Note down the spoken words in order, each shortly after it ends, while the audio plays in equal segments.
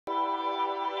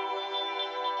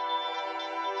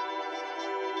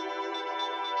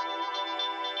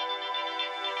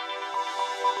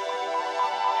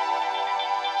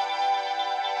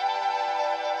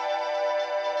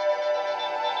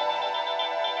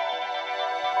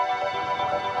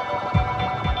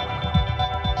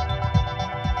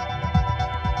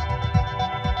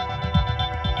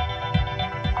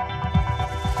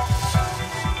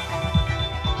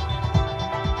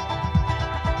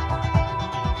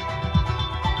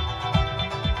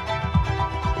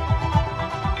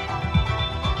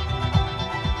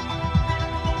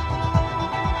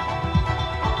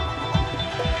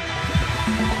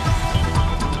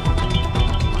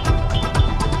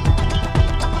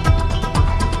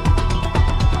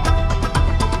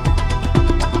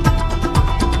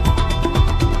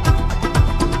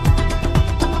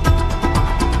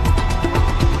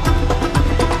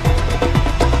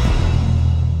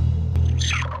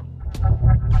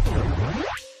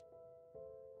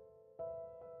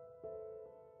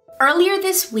Earlier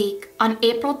this week, on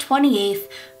April 28th,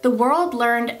 the world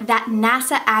learned that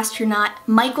NASA astronaut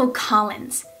Michael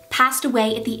Collins passed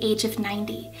away at the age of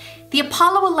 90. The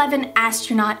Apollo 11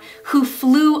 astronaut who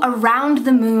flew around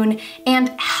the moon and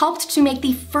helped to make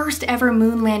the first ever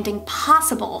moon landing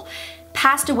possible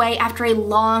passed away after a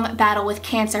long battle with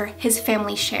cancer his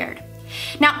family shared.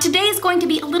 Now, today is going to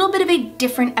be a little bit of a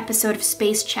different episode of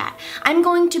Space Chat. I'm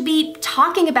going to be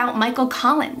talking about Michael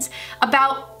Collins,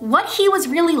 about what he was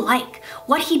really like,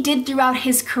 what he did throughout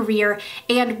his career,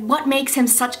 and what makes him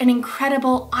such an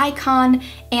incredible icon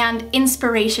and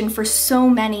inspiration for so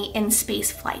many in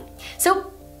spaceflight.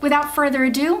 So, without further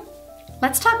ado,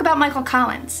 let's talk about Michael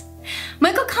Collins.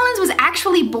 Michael Collins was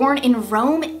actually born in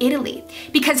Rome, Italy,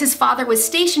 because his father was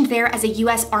stationed there as a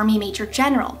US Army Major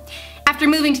General. After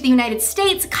moving to the United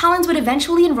States, Collins would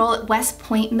eventually enroll at West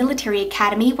Point Military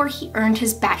Academy, where he earned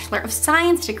his Bachelor of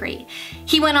Science degree.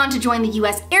 He went on to join the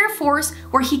US Air Force,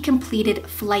 where he completed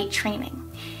flight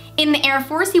training. In the Air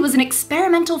Force, he was an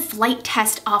experimental flight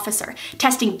test officer,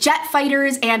 testing jet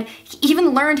fighters, and he even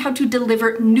learned how to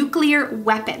deliver nuclear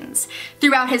weapons.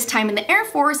 Throughout his time in the Air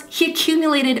Force, he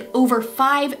accumulated over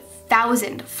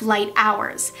 5,000 flight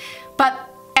hours. But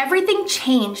everything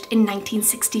changed in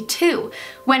 1962,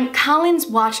 when Collins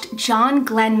watched John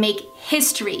Glenn make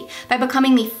history by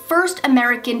becoming the first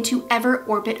American to ever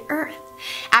orbit Earth.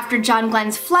 After John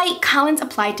Glenn's flight, Collins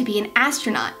applied to be an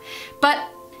astronaut. But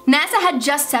NASA had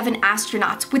just 7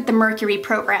 astronauts with the Mercury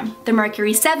program, the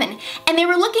Mercury 7, and they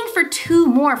were looking for 2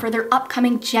 more for their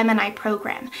upcoming Gemini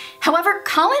program. However,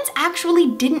 Collins actually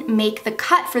didn't make the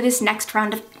cut for this next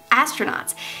round of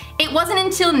astronauts. It wasn't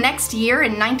until next year,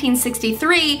 in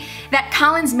 1963, that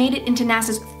Collins made it into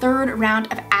NASA's 3rd round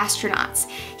of astronauts.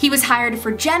 He was hired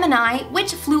for Gemini,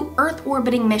 which flew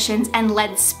Earth-orbiting missions and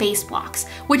led spacewalks,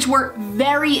 which were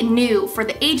very new for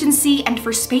the agency and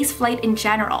for spaceflight in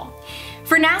general.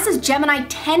 For NASA's Gemini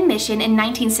 10 mission in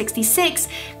 1966,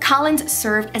 Collins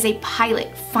served as a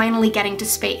pilot, finally getting to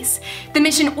space. The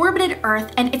mission orbited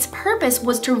Earth, and its purpose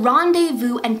was to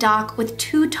rendezvous and dock with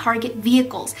 2 target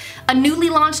vehicles, a newly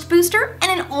launched booster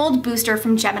and an old booster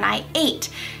from Gemini 8.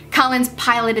 Collins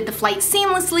piloted the flight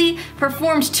seamlessly,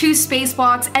 performed 2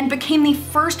 spacewalks, and became the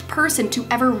first person to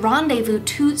ever rendezvous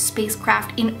 2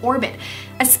 spacecraft in orbit,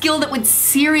 a skill that would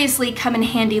seriously come in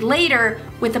handy later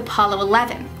with Apollo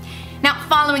 11. Now,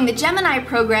 following the Gemini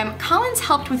program, Collins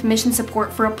helped with mission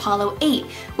support for Apollo 8,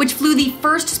 which flew the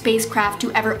first spacecraft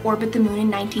to ever orbit the moon in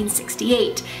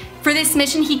 1968. For this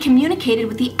mission, he communicated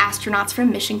with the astronauts from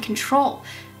Mission Control.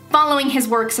 Following his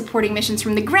work supporting missions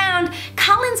from the ground,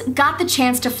 Collins got the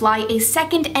chance to fly a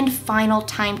second and final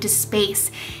time to space.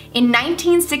 In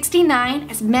 1969,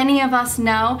 as many of us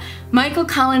know, Michael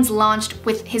Collins launched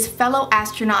with his fellow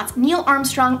astronauts Neil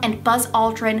Armstrong and Buzz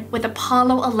Aldrin with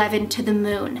Apollo 11 to the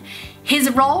moon. His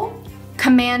role?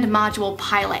 Command module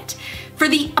pilot. For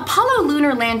the Apollo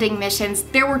lunar landing missions,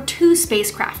 there were 2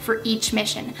 spacecraft for each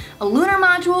mission, a lunar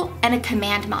module and a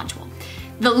command module.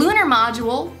 The lunar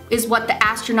module is what the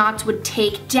astronauts would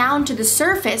take down to the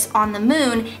surface on the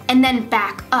moon and then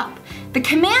back up. The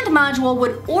command module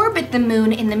would orbit the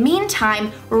moon in the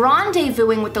meantime,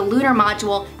 rendezvousing with the lunar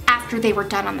module after they were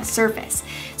done on the surface.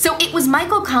 So it was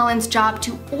Michael Collins' job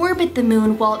to orbit the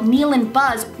moon while Neil and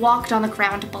Buzz walked on the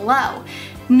ground below.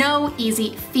 No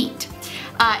easy feat.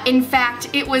 In fact,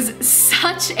 it was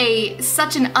such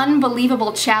an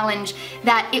unbelievable challenge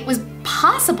that it was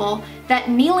possible that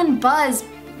Neil and Buzz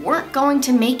weren't going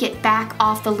to make it back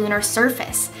off the lunar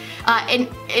surface.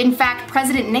 In fact,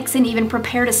 President Nixon even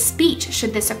prepared a speech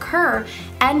should this occur,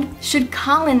 and should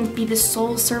Collins be the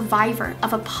sole survivor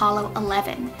of Apollo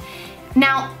 11.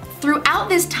 Now, throughout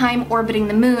this time orbiting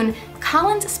the moon,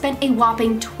 Collins spent a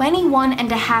whopping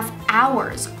 21.5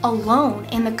 hours alone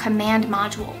in the command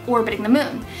module orbiting the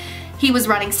moon. He was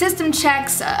running system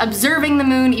checks, observing the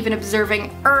moon, even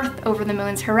observing Earth over the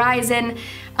moon's horizon.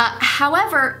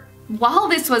 However, while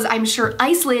this was, I'm sure,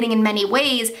 isolating in many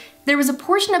ways, there was a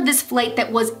portion of this flight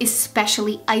that was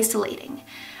especially isolating.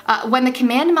 When the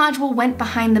command module went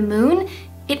behind the moon,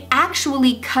 it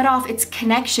actually cut off its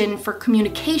connection for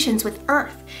communications with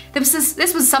Earth.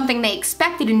 This was something they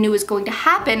expected and knew was going to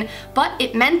happen, but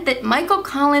it meant that Michael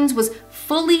Collins was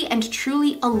fully and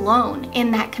truly alone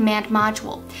in that command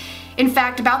module. In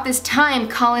fact, about this time,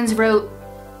 Collins wrote,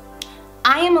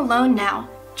 "I am alone now,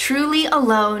 truly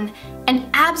alone, and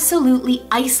absolutely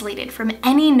isolated from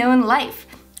any known life.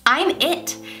 I'm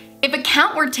it. If a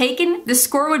count were taken, the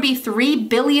score would be 3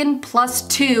 billion plus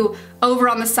 2 over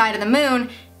on the side of the moon,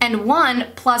 and 1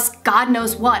 plus God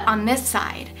knows what on this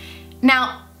side."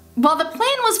 Now, While the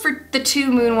plan was for the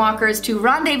two moonwalkers to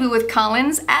rendezvous with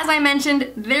Collins, as I mentioned,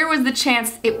 there was the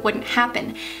chance it wouldn't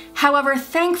happen. However,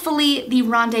 thankfully, the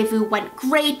rendezvous went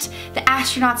great, the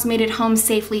astronauts made it home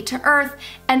safely to Earth,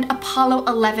 and Apollo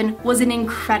 11 was an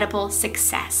incredible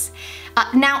success.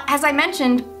 Now, as I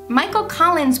mentioned, Micheal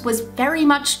Collins was very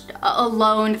much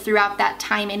alone throughout that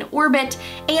time in orbit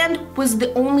and was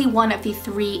the only one of the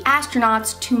three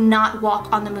astronauts to not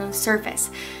walk on the moon's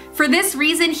surface. For this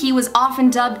reason, he was often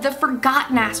dubbed the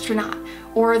Forgotten Astronaut,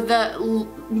 or the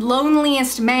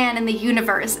loneliest man in the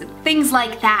universe, things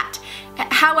like that.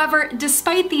 However,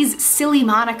 despite these silly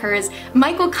monikers,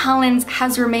 Micheal Collins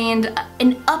has remained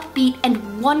an upbeat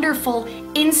and wonderful,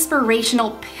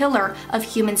 inspirational pillar of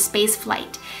human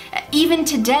spaceflight. Even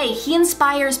today, he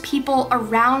inspires people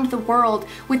around the world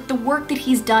with the work that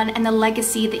he's done and the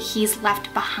legacy that he's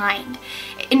left behind.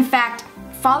 In fact,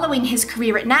 following his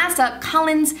career at NASA,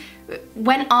 Collins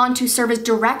went on to serve as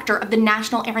director of the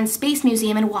National Air and Space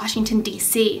Museum in Washington,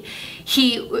 D.C.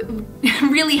 He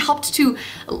really helped to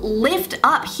lift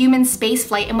up human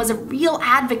spaceflight and was a real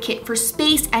advocate for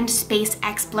space and space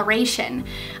exploration.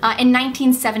 In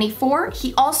 1974,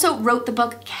 he also wrote the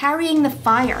book Carrying the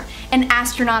Fire, An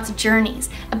Astronaut's Journeys,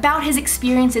 about his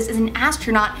experiences as an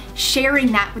astronaut,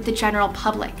 sharing that with the general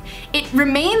public. It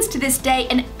remains to this day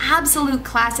an absolute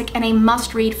classic and a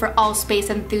must-read for all space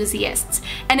enthusiasts,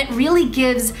 and it really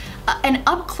gives an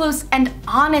up-close and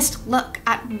honest look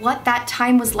at what that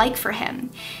time was like for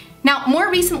him. Now, more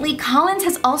recently, Collins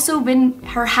has also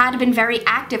had been very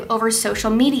active over social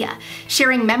media,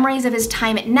 sharing memories of his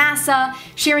time at NASA,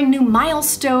 sharing new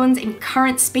milestones in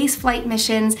current spaceflight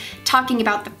missions, talking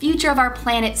about the future of our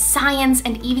planet, science,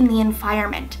 and even the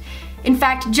environment. In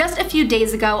fact, just a few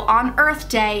days ago, on Earth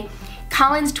Day,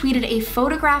 Collins tweeted a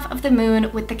photograph of the moon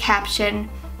with the caption,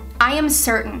 "I am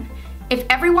certain, if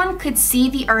everyone could see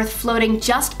the Earth floating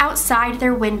just outside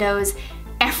their windows,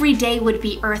 every day would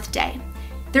be Earth Day.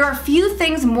 There are few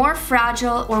things more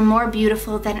fragile or more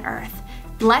beautiful than Earth.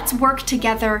 Let's work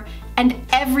together and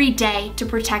every day to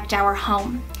protect our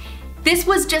home." This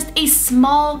was just a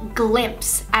small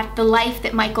glimpse at the life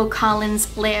that Micheal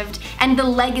Collins lived and the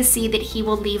legacy that he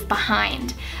will leave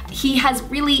behind. He has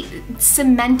really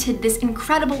cemented this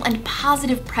incredible and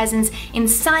positive presence in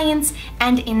science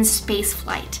and in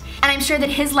spaceflight. And I'm sure that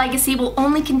his legacy will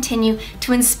only continue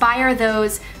to inspire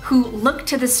those who look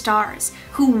to the stars,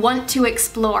 who want to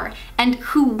explore, and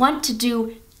who want to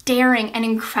do daring and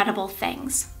incredible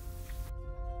things.